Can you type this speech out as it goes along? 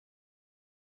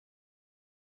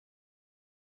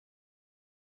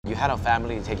you had a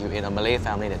family to take you in, a Malay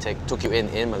family that took you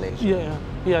in Malaysia.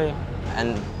 Yeah.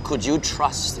 And could you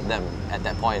trust them at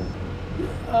that point?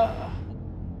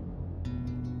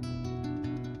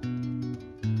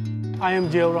 I am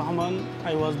Ziaur Rahman.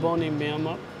 I was born in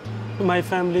Myanmar. My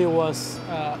family was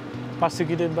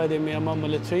persecuted by the Myanmar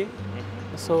military,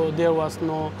 so there was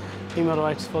no human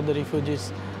rights for the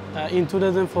refugees. In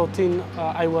 2014,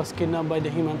 I was kidnapped by the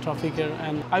human trafficker,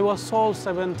 and I was sold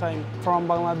 7 times from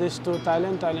Bangladesh to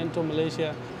Thailand, Thailand to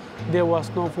Malaysia. There was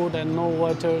no food and no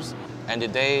waters. And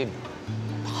did they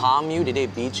harm you? Did they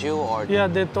beat you? Or? Yeah,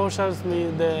 they tortured me,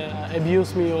 they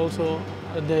abused me also.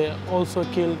 They also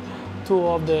killed 2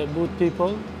 of the boat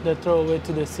people. They throw away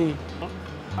to the sea.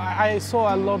 I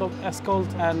saw a lot of skulls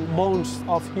and bones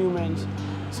of humans.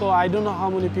 So I don't know how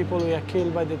many people were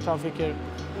killed by the trafficker.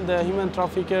 The human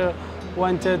trafficker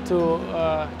wanted to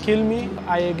kill me.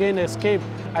 I again escaped.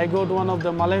 I got one of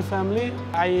the Malay family.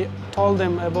 I told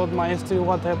them about my history,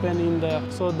 what happened in the...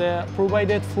 So they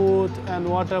provided food and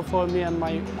water for me and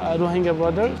my Rohingya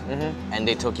brothers. And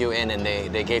they took you in and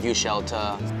they gave you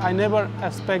shelter. I never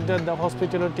expected the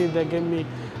hospitality they gave me.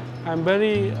 I'm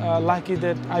very lucky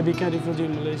that I became a refugee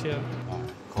in Malaysia.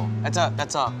 Cool.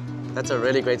 That's a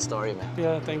really great story, man.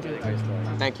 Yeah, thank you. Great story.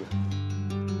 Thank you.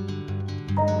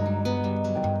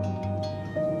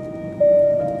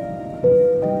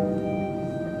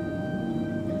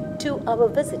 To our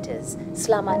visitors,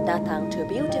 selamat datang to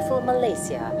beautiful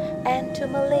Malaysia, and to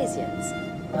Malaysians,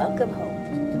 welcome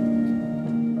home.